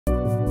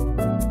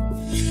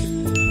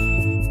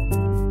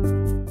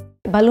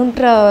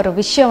பலூன்ற ஒரு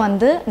விஷயம்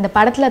வந்து இந்த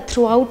படத்தில்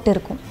த்ரூ அவுட்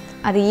இருக்கும்.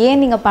 அது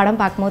ஏன் நீங்கள் படம்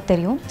பார்க்கும்போது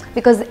தெரியும்.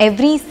 Because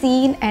every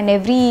scene and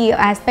every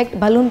aspect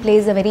balloon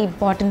place a very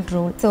important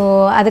role. So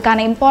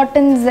அதுக்கான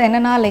இம்பார்ட்டன்ஸ்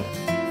என்னென்னா லைக்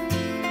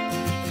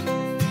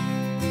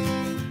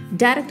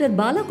டைரக்டர்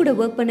பாலா கூட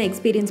ஒர்க் பண்ண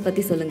எக்ஸ்பீரியன்ஸ்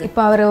பற்றி சொல்லுங்கள்.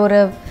 இப்போ அவர் ஒரு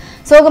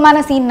சோகமான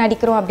சீன்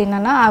நடிக்கிறோம்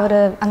அப்படின்னா அவர்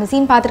அந்த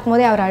சீன் பார்த்துருக்கும்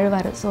போதே அவர்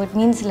அழுவார். ஸோ இட்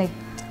மீன்ஸ் லைக்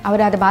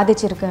அவர் அதை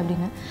பாதிச்சிருக்கு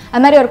அப்படின்னு.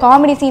 அது மாதிரி ஒரு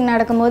காமெடி சீன்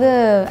நடக்கும்போது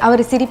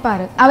அவர்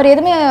சிரிப்பார். அவர்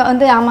எதுவுமே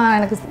வந்து ஆமாம்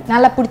எனக்கு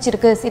நல்லா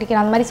பிடிச்சிருக்கு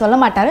சிரிக்கிறேன் அந்த மாதிரி சொல்ல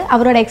மாட்டார்.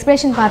 அவரோட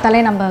எக்ஸ்பிரஷன் பார்த்தாலே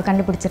நம்ம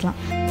கண்டுபிடிச்சிடலாம்.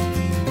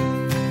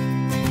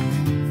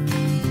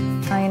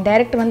 என்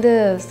டைரக்டர் வந்து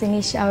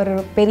சினிஷ், அவர்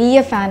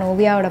பெரிய ஃபேன்,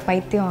 ஓவியாவோட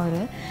பைத்தியம்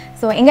அவர்.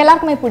 ஸோ எங்கள்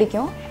எல்லாருக்குமே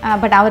பிடிக்கும்.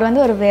 பட் அவர்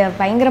வந்து ஒரு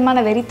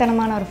பயங்கரமான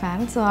வெறித்தனமான ஒரு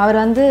ஃபேன். ஸோ அவர்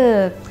வந்து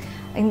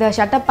இந்த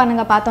ஷட்டப்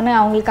பண்ணுங்க பார்த்தோன்னே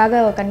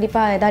அவங்களுக்காக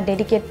கண்டிப்பாக எதாவது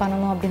டெடிகேட்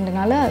பண்ணணும்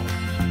அப்படின்றனால.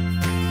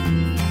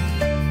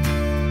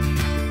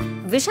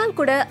 விஷால்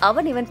கூட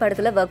அவன் இவன்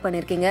படத்தில் ஒர்க்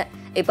பண்ணியிருக்கீங்க.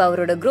 இப்போ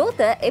அவரோட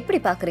க்ரோத்தை எப்படி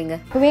பார்க்குறீங்க?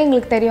 இப்போவே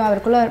எங்களுக்கு தெரியும்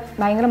அவருக்குள்ள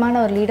பயங்கரமான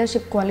ஒரு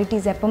லீடர்ஷிப்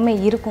குவாலிட்டிஸ் எப்பவுமே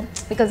இருக்கும்.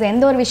 பிகாஸ்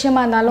எந்த ஒரு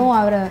விஷயமா இருந்தாலும்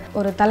அவர்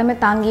ஒரு தலைமை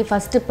தாங்கி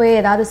ஃபஸ்ட்டு போய்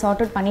ஏதாவது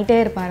சார்ட் அவுட் பண்ணிகிட்டே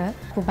இருப்பார்.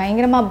 இப்போ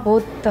பயங்கரமாக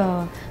both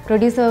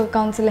producer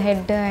council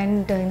head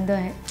and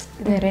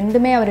இது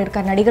ரெண்டுமே அவர்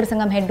இருக்கார். நடிகர்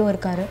சங்கம் ஹெட்டும்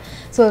இருக்கார்.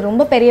 ஸோ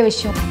ரொம்ப பெரிய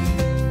விஷயம்.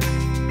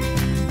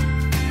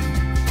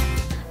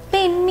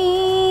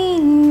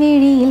 பெண்ணின்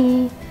விழியில்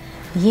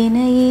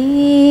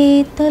என்னையே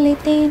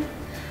தொலைத்தேன்,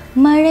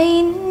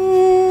 மழையின்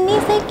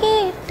இசை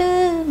கேட்டு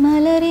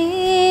மலரே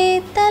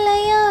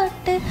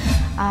தலையாட்டு.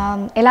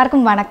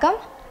 எல்லாருக்கும் வணக்கம்,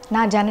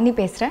 நான் ஜனனி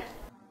பேசுகிறேன்.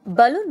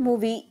 பலூன்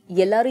மூவி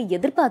எல்லாரும்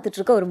எதிர்பார்த்துட்டு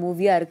இருக்க ஒரு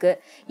மூவியாக இருக்குது.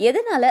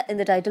 எதனால்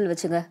இந்த டைட்டில்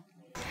வச்சுங்க?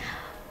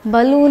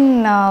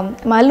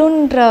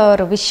 பலூன்ற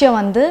ஒரு விஷயம்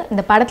வந்து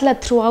இந்த படத்தில்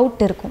த்ரூ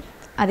அவுட் இருக்கும்.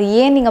 அது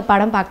ஏன் நீங்கள்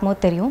படம்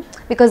பார்க்கும்போது தெரியும்.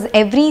 Because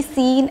every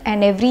scene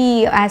and every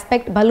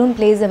aspect balloon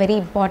place a very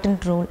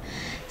important role.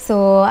 So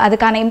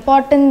அதுக்கான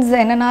இம்பார்ட்டன்ஸ்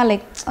என்னென்னா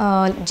லைக்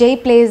ஜெய்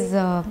பிளேஸ்,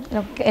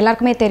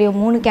 எல்லாருக்குமே தெரியும்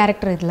 3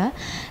 கேரக்டர் இதில்.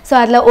 ஸோ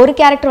அதில் ஒரு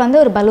கேரக்டர் வந்து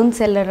ஒரு பலூன்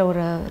செல்லர்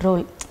ஒரு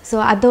ரோல். ஸோ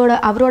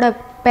அவரோட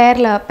பேர்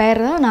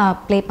தான் நான்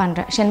ப்ளே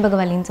பண்ணுறேன்,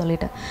 செண்பகவல்லின்னு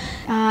சொல்லிட்டு.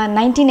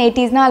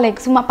 1980s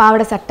லைக் சும்மா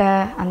பாவடை சட்டை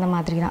அந்த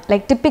மாதிரி தான்.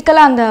 லைக்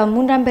டிப்பிக்கலாக அந்த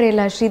 3ஆம்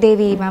பிறையில்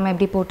ஸ்ரீதேவி மேம்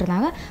எப்படி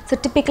போட்டிருந்தாங்க. ஸோ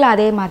டிப்பிக்கலாக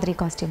அதே மாதிரி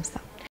காஸ்டியூம்ஸ்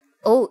தான்.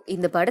 ஓ,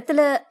 இந்த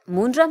படத்தில்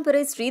 3ஆம்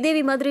பிறை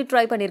ஸ்ரீதேவி மாதிரி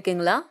ட்ரை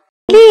பண்ணியிருக்கீங்களா?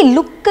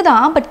 லுக்கு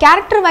தான், பட்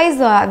கேரக்டர் வைஸ்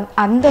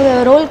அந்த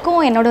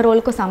ரோலுக்கும் என்னோட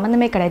ரோலுக்கும்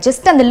சம்மந்தமே கிடையாது.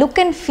 ஜஸ்ட் அந்த லுக்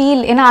அண்ட்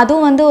ஃபீல். ஏன்னா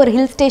அதுவும் வந்து ஒரு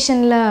ஹில்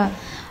ஸ்டேஷனில்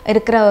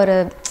இருக்கிற ஒரு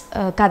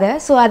கதை.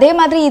 ஸோ அதே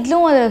மாதிரி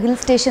இதுவும் ஒரு ஹில்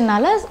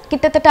ஸ்டேஷன்னால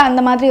கிட்டத்தட்ட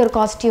அந்த மாதிரி ஒரு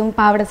காஸ்டியூம்,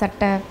 பாவடை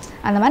சட்டை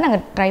அந்த மாதிரி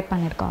நாங்கள் ட்ரை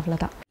பண்ணியிருக்கோம்.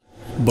 அவ்வளோதான்.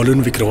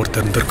 பலூன் விற்கிற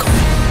ஒருத்தர் இருந்திருக்கோம்.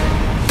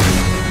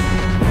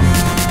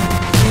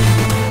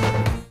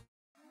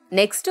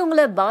 நெக்ஸ்ட்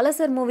உங்களை பாலா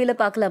சார்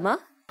மூவியில் பார்க்கலாமா?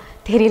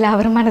 தெரியல,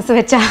 அவர் மனசு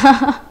வச்சா.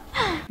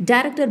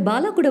 டைரக்டர்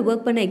பாலா கூட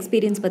ஒர்க் பண்ண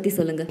எக்ஸ்பீரியன்ஸ் பற்றி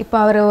சொல்லுங்கள். இப்போ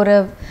அவர் ஒரு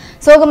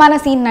சோகமான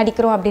சீன்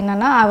நடிக்கிறோம்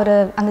அப்படின்னா அவர்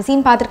அந்த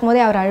சீன் பார்த்துருக்கும்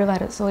போதே அவர்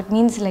அழுவார். ஸோ இட்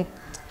மீன்ஸ் லைக்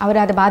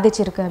அவர் அதை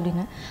பாதிச்சிருக்கு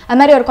அப்படின்னு. அது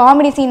மாதிரி ஒரு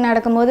காமெடி சீன்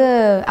நடக்கும்போது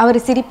அவர்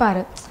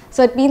சிரிப்பார்.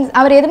 ஸோ இட் மீன்ஸ்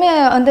அவர் எதுவுமே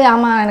வந்து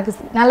ஆமாம் எனக்கு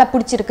நல்லா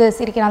பிடிச்சிருக்கு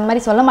சிரிக்கிறேன் அந்த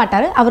மாதிரி சொல்ல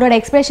மாட்டார். அவரோட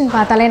எக்ஸ்பிரஷன்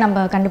பார்த்தாலே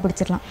நம்ம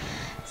கண்டுபிடிச்சிடலாம்.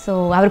 So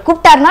our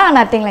கூப்பிட்டாருன்னா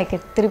nothing like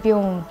it.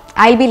 திருப்பியும்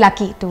I P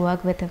lucky to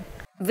work with him.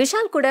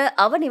 Vishal கூட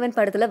அவன் இவன்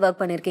படத்தில் ஒர்க்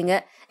பண்ணியிருக்கீங்க.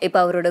 இப்போ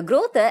அவரோட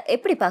க்ரோத்தை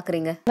எப்படி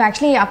பார்க்குறீங்க?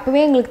 ஆக்சுவலி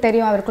அப்போவே எங்களுக்கு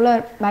தெரியும் அவருக்குள்ள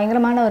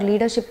பயங்கரமான ஒரு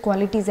லீடர்ஷிப்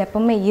குவாலிட்டிஸ்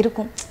எப்பவுமே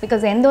இருக்கும்.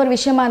 பிகாஸ் எந்த ஒரு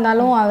விஷயமா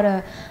இருந்தாலும் அவர்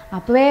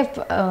அப்போவே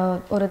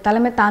ஒரு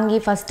தலைமை தாங்கி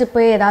ஃபஸ்ட்டு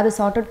போய் ஏதாவது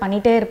சார்ட் அவுட்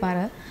பண்ணிகிட்டே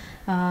இருப்பார்.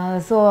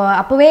 ஸோ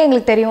அப்போவே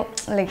எங்களுக்கு தெரியும்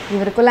லைக்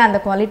இவருக்குள்ளே அந்த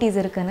குவாலிட்டிஸ்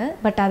இருக்குன்னு.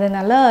 பட்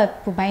அதனால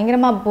இப்போ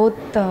பயங்கரமாக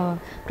both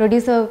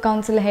producer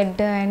council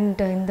head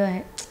and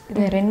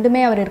இது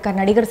ரெண்டுமே அவர் இருக்கார்.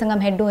 நடிகர்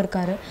சங்கம் ஹெட்டும்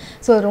இருக்கார்.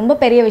 ஸோ ரொம்ப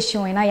பெரிய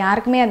விஷயம். ஏன்னா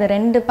யாருக்குமே அந்த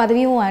 2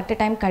 பதவியும் அட் எ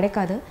டைம்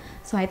கிடைக்காது.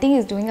 So I think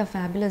is doing a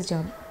fabulous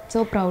job.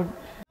 So proud.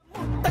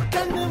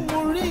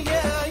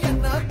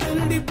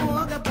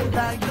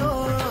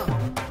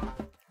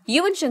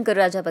 Yuvan Shankar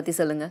Raja பற்றி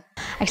சொல்லுங்கள்.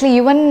 ஆக்சுவலி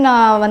யுவன்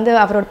வந்து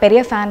அவரோட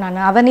பெரிய ஃபேன்.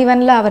 நான் அவன்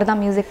இவனில் அவர்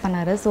தான் மியூசிக்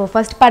பண்ணார். ஸோ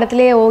ஃபஸ்ட்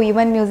படத்துலேயே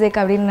யுவன் மியூசிக்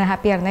அப்படின்னு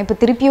ஹாப்பியாக இருந்தேன். இப்போ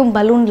திருப்பியும்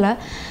பலூனில்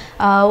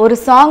ஒரு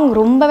சாங்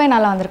ரொம்பவே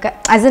நல்லா வந்திருக்கு.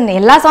 அஸ் இன்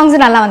எல்லா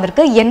சாங்ஸும் நல்லா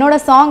வந்திருக்கு. என்னோட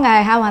song I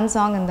have one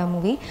song இந்த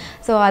மூவி.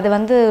 ஸோ அது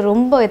வந்து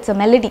ரொம்ப இட்ஸ் அ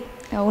மெலடி.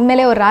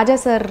 உண்மையிலே ஒரு ராஜா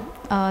சார்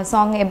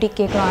சாங் எப்படி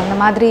கேட்குறோம் அந்த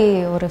மாதிரி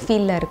ஒரு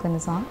ஃபீலில் இருக்குது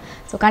இந்த சாங்.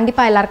 ஸோ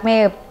கண்டிப்பாக எல்லாருக்குமே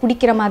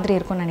பிடிக்கிற மாதிரி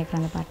இருக்கும்னு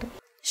நினைக்கிறேன் அந்த பாட்டு.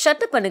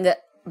 ஷட்டப் பண்ணுங்க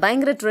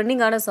பயங்கர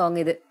ட்ரெண்டிங்கான சாங்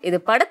இது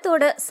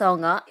படத்தோட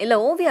சாங்கா இல்லை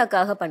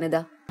ஓவியாக்காக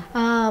பண்ணுதா?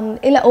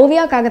 இல்லை,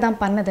 ஓவியாக்காக தான்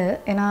பண்ணது.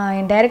 ஏன்னா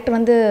என் டைரக்டர்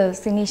வந்து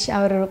சினிஷ்,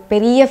 அவர்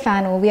பெரிய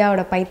ஃபேன்,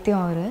 ஓவியாவோட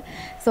பைத்தியம் அவர்.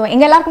 ஸோ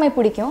எங்கள் எல்லாருக்குமே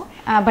பிடிக்கும்.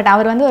 பட்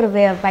அவர் வந்து ஒரு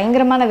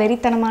பயங்கரமான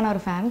வெறித்தனமான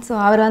ஒரு ஃபேன். ஸோ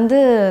அவர் வந்து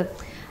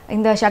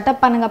இந்த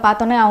ஷட்டப் பண்ணுங்க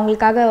பார்த்தோன்னே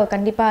அவங்களுக்காக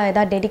கண்டிப்பாக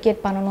எதாவது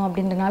டெடிகேட் பண்ணணும்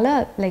அப்படின்றனால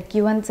லைக்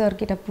யுவன் சார்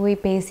கிட்ட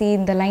போய் பேசி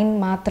இந்த லைன்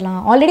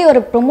மாற்றலாம். ஆல்ரெடி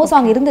ஒரு ப்ரொமோ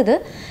சாங் இருந்தது,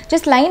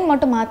 ஜஸ்ட் லைன்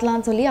மட்டும்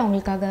மாற்றலான்னு சொல்லி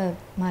அவங்களுக்காக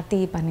மாற்றி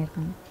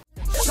பண்ணியிருக்காங்க.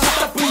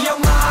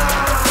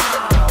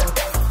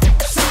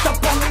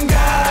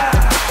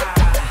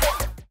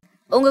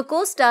 உங்கள்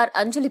கோ-ஸ்டார்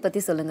அஞ்சலி பற்றி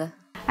சொல்லுங்கள்.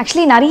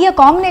 ஆக்சுவலி நிறைய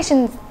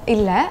காம்பினேஷன்ஸ்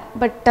இல்லை,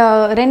 பட்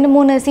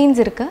 2-3 சீன்ஸ்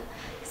இருக்குது.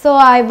 So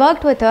I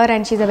worked with her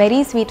and she's a very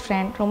sweet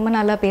friend. ரொம்ப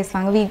நல்லா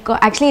பேசுவாங்க.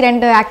 ஆக்சுவலி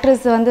 2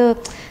 ஆக்ட்ரஸ் வந்து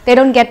தே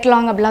டோன்ட் கெட்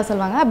லாங் அப்படிலாம்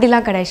சொல்லுவாங்க.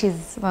 அப்படிலாம் கிடையாது.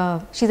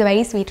 She's a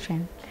very sweet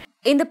friend.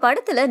 இந்த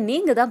படத்துல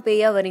நீங்க தான்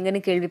பேயா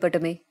வரீங்கன்னு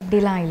கேள்விப்பட்டோமே.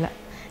 அப்படிலாம் இல்லை.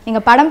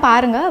 நீங்கள் படம்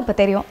பாருங்கள், இப்போ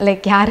தெரியும்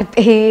லைக் யார்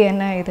பேய்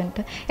என்ன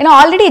இதுன்ட்டு. ஏன்னா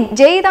ஆல்ரெடி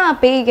ஜெய் தான்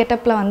பேய்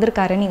கெட்டப்பில்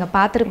வந்திருக்காரு, நீங்கள்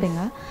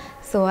பார்த்துருப்பீங்க.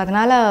 ஸோ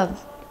அதனால்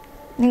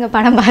நீங்கள்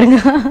படம்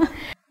பாருங்கள்.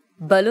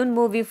 பலூன்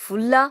மூவி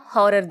ஃபுல்லா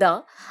ஹாரர் தான்,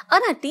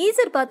 ஆனால்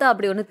டீசர் பார்த்தா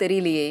அப்படி ஒன்றும்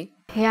தெரியலையே.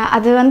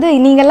 அது வந்து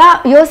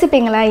நீங்களாம்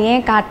யோசிப்பீங்களா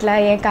ஏன்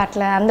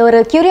காட்டல அந்த ஒரு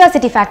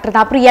கியூரியாசிட்டி ஃபேக்டர்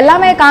தான். அப்புறம்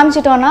எல்லாமே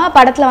காமிச்சிட்டோன்னா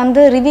படத்தில்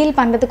வந்து ரிவீல்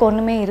பண்ணுறதுக்கு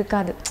ஒன்றுமே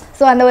இருக்காது.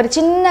 ஸோ அந்த ஒரு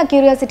சின்ன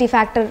கியூரியாசிட்டி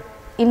ஃபேக்டர்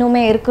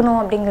இன்னுமே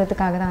இருக்கணும்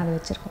அப்படிங்கிறதுக்காக தான் அதை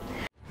வச்சுருக்கோம்.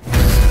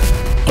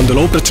 அந்த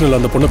லவ் பிரச்சனையில்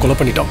அந்த பொண்ணை கொலை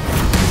பண்ணிட்டான்.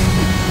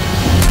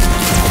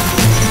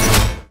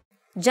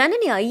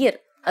 ஜனனி ஐயர்,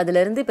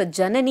 அதுல இருந்து இப்ப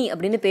ஜனனி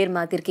அப்படின்னு பேர்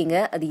மாத்திருக்கீங்க,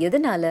 அது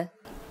எதனால?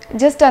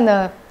 ஜஸ்ட் அந்த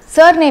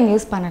surname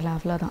யூஸ் பண்ணல,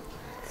 அவ்வளோதான்.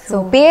 ஸோ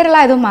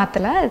பேரெல்லாம் எதுவும்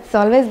மாற்றலை. It's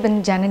always been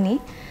Janani.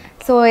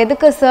 So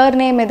எதுக்கு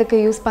surname எதுக்கு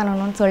யூஸ்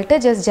பண்ணணும்னு சொல்லிட்டு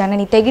ஜஸ்ட்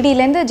ஜனனி,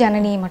 தெகிடியிலேருந்து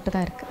ஜனனி மட்டும்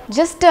தான் இருக்குது.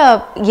 ஜஸ்ட்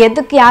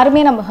எதுக்கு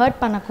யாருமே நம்ம ஹர்ட்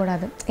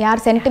பண்ணக்கூடாது,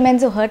 யார்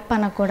சென்டிமெண்ட்ஸும் ஹர்ட்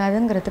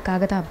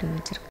பண்ணக்கூடாதுங்கிறதுக்காக தான் அப்படி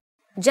வச்சுருக்கு.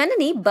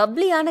 ஜனனி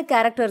பப்ளியான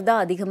கேரக்டர்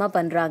தான் அதிகமா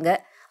பண்றாங்க.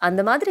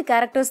 அந்த மாதிரி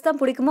கேரக்டர்ஸ் தான்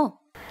பிடிக்குமோ?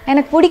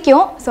 எனக்கு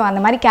பிடிக்கும். ஸோ அந்த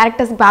மாதிரி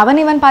கேரக்டர்ஸ் இப்போ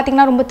இவன்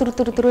பார்த்தீங்கன்னா ரொம்ப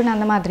துருன்னு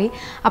அந்த மாதிரி.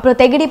 அப்புறம்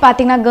தெகிடி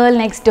பார்த்தீங்கன்னா கேர்ள்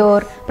நெக்ஸ்ட்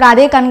டோர். அப்புறம்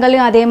அதே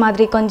கண்களையும் அதே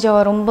மாதிரி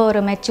கொஞ்சம் ரொம்ப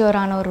ஒரு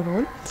மெச்சூரான ஒரு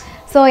ரோல்.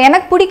 ஸோ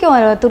எனக்கு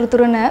பிடிக்கும்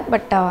துருன்னு.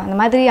 பட் அந்த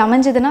மாதிரி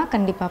அமைஞ்சதுன்னா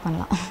கண்டிப்பாக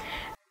பண்ணலாம்.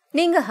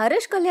 நீங்கள்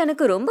ஹரிஷ்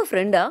கல்யாணுக்கு ரொம்ப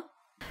ஃப்ரெண்டா?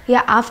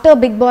 After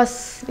big pass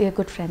we are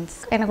good friends.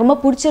 எனக்கு ரொம்ப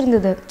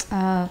பிடிச்சிருந்தது.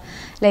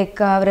 லைக்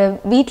அவர்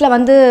வீட்டில்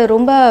வந்து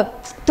ரொம்ப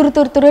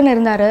துருன்னு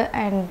இருந்தார்.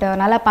 அண்ட்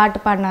நல்லா பாட்டு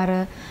பாடினார்,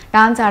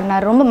 டான்ஸ்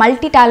ஆடினார், ரொம்ப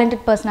மல்டி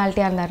டேலண்டட்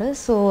பர்சனாலிட்டியாக இருந்தார்.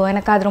 ஸோ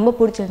எனக்கு அது ரொம்ப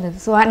பிடிச்சிருந்தது.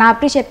 ஸோ நான்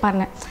அப்ரிஷியேட்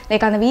பண்ணேன்.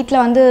 லைக் அந்த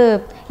வீட்டில் வந்து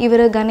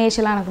இவர் கணேஷ்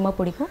எல்லாம் எனக்கு ரொம்ப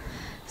பிடிக்கும்.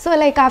 So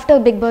like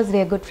after big pass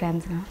we are good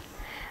friends.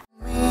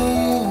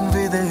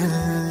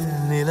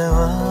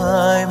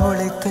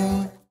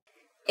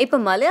 இப்போ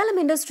மலையாளம்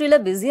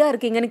இண்டஸ்ட்ரியில் பிஸியாக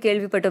இருக்கீங்கன்னு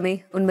கேள்விப்பட்டோமே,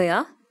 உண்மையா?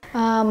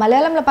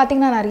 மலையாளமில்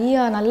பார்த்திங்கன்னா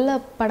நிறைய நல்ல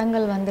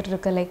படங்கள்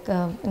வந்துட்டுருக்கு. லைக்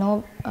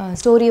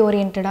ஸ்டோரி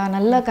ஓரியன்டாக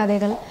நல்ல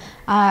கதைகள்.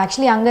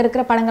 ஆக்சுவலி அங்கே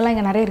இருக்கிற படங்கள்லாம்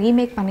இங்கே நிறைய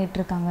ரீமேக்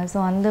பண்ணிகிட்ருக்காங்க. ஸோ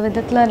அந்த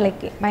விதத்தில்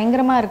லைக்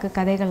பயங்கரமாக இருக்குது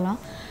கதைகள்லாம்.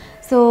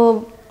 ஸோ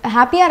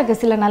ஹாப்பியாக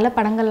இருக்குது சில நல்ல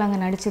படங்கள்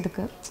அங்கே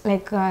நடித்ததுக்கு.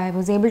 Like I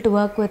was able to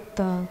work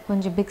with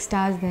கொஞ்சம் பிக்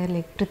ஸ்டார்ஸ் தேர்,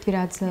 லைக்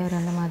பிருத்விராஜ் சார்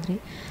அந்த மாதிரி.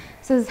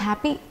 ஸோ இட்ஸ்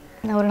ஹாப்பி,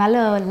 ஒரு நல்ல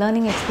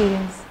லேர்னிங்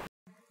எக்ஸ்பீரியன்ஸ்.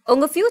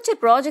 உங்கள் ஃப்யூச்சர்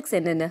ப்ராஜெக்ட்ஸ்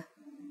என்னென்ன?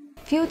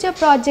 ஃப்யூச்சர்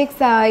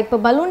ப்ராஜெக்ட்ஸ் இப்போ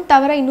பலூன்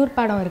தவிர இன்னொரு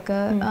படம்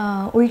இருக்குது,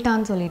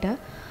 உல்டான்னு சொல்லிட்டு.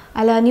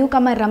 அதில் new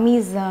Qamar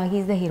Ramiz,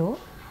 he's the hero.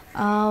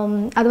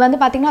 அது வந்து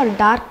பார்த்திங்கன்னா ஒரு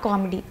dark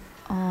comedy.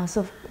 So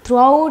through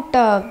out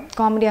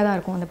காமெடியாக தான்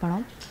இருக்கும் அந்த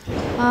படம்.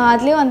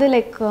 அதுலேயும் வந்து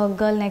like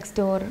girl next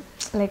door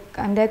like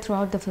அந்த through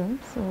out the film.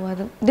 So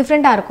அது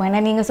டிஃப்ரெண்ட்டாக இருக்கும்.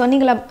 ஏன்னா நீங்கள்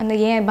சொன்னீங்களா அந்த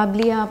ஏன்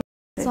பப்ளியாக,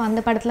 ஸோ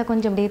அந்த படத்தில்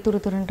கொஞ்சம் அப்படியே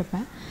துருன்னு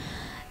இருப்பேன்.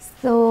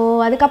 ஸோ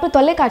அதுக்கப்புறம்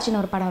தொலைக்காட்சின்னு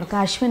ஒரு படம் இருக்குது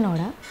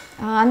அஸ்வினோட.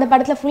 அந்த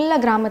படத்தில் ஃபுல்லாக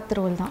கிராமத்து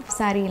ரோல் தான்,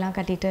 சாரீலாம்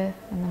கட்டிட்டு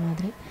அந்த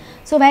மாதிரி.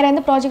 ஸோ வேறு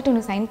எந்த ப்ராஜெக்டும்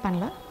இன்னும் சைன்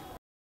பண்ணல.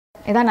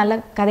 ஏதாவது நல்ல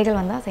கதைகள்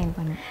வந்தால் சைன்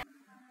பண்ணுவேன்.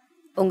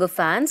 உங்கள்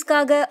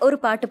ஃபேன்ஸ்க்காக ஒரு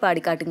பாட்டு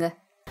பாடி காட்டுங்க.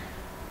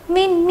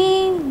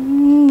 விண்மீன்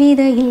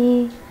விதையில்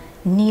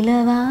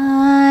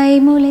நிலவாய்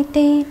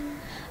முளைத்தேன்,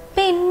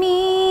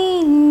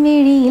 பெண்மீன்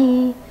விழியில்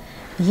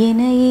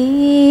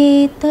எனையே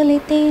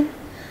தொலைத்தேன்,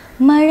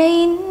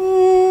 மழையின்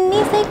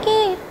இசை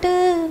கேட்டு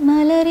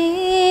மலரே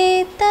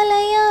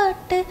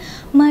தலையாட்டு,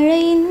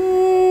 மழையின்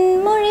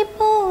மொழி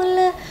போல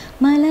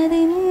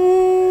மலரின்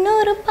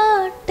ஒரு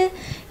பாட்டு,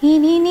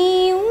 இனி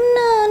நீயும்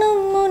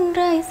நானும்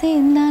ஒன்றாய்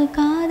சேர்ந்தால்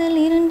காதல்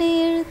 2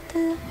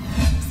 எழுத்து.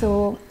 ஸோ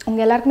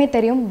உங்கள் எல்லாருக்குமே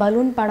தெரியும்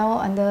பலூன் படம்,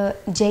 அந்த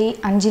ஜெய்,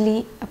 அஞ்சலி,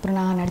 அப்புறம்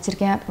நான்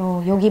நடிச்சிருக்கேன், அப்புறம்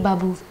யோகி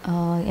பாபு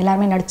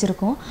எல்லாருமே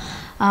நடிச்சிருக்கோம்.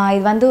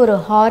 இது வந்து ஒரு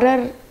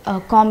ஹாரர்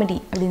காமெடி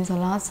அப்படின்னு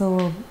சொல்லலாம். ஸோ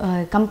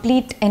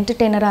கம்ப்ளீட்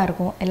என்டர்டெய்னராக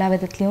இருக்கும் எல்லா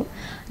விதத்துலேயும்.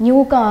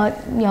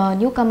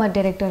 நியூ கமர்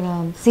டைரக்டர்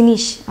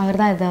சினிஷ் அவர்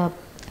தான் இதை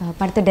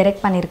படத்தை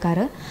டைரக்ட்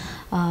பண்ணியிருக்காரு.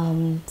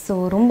 ஸோ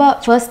ரொம்ப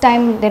ஃபர்ஸ்ட்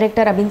டைம்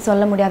டைரக்டர் அப்படின்னு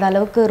சொல்ல முடியாத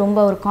அளவுக்கு ரொம்ப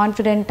ஒரு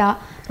கான்ஃபிடெண்ட்டாக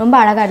ரொம்ப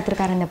அழகாக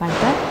எடுத்திருக்காரு இந்த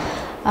படத்தை.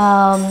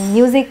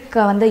 மியூசிக்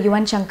வந்து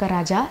யுவன் சங்கர்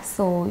ராஜா.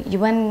 ஸோ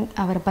யுவன்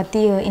அவரை பற்றி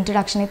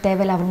இன்ட்ரடக்ஷனே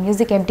தேவையில்லை, அவர்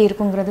மியூசிக் எப்படி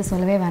இருக்குங்கிறது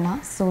சொல்லவே வேணாம்.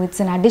 ஸோ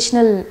இட்ஸ் அன்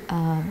அடிஷ்னல்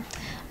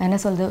என்ன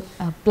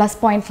சொல்கிறது plus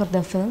point for the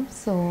film.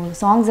 So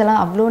songs எல்லாம்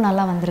அவ்வளோ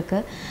நல்லா வந்திருக்கு.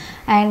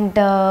 அண்ட்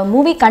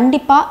மூவி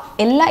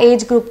கண்டிப்பாக எல்லா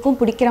ஏஜ் குரூப்புக்கும்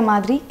பிடிக்கிற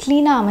மாதிரி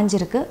க்ளீனாக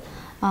அமைஞ்சிருக்கு.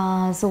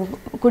 ஸோ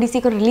கூடி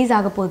சீக்கிரம் ரிலீஸ்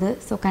ஆக போகுது.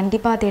 ஸோ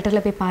கண்டிப்பாக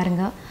தியேட்டரில் போய்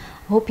பாருங்கள்.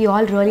 Hope you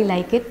all really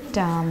like it.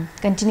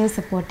 Continue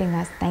supporting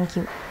us.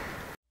 Thank you.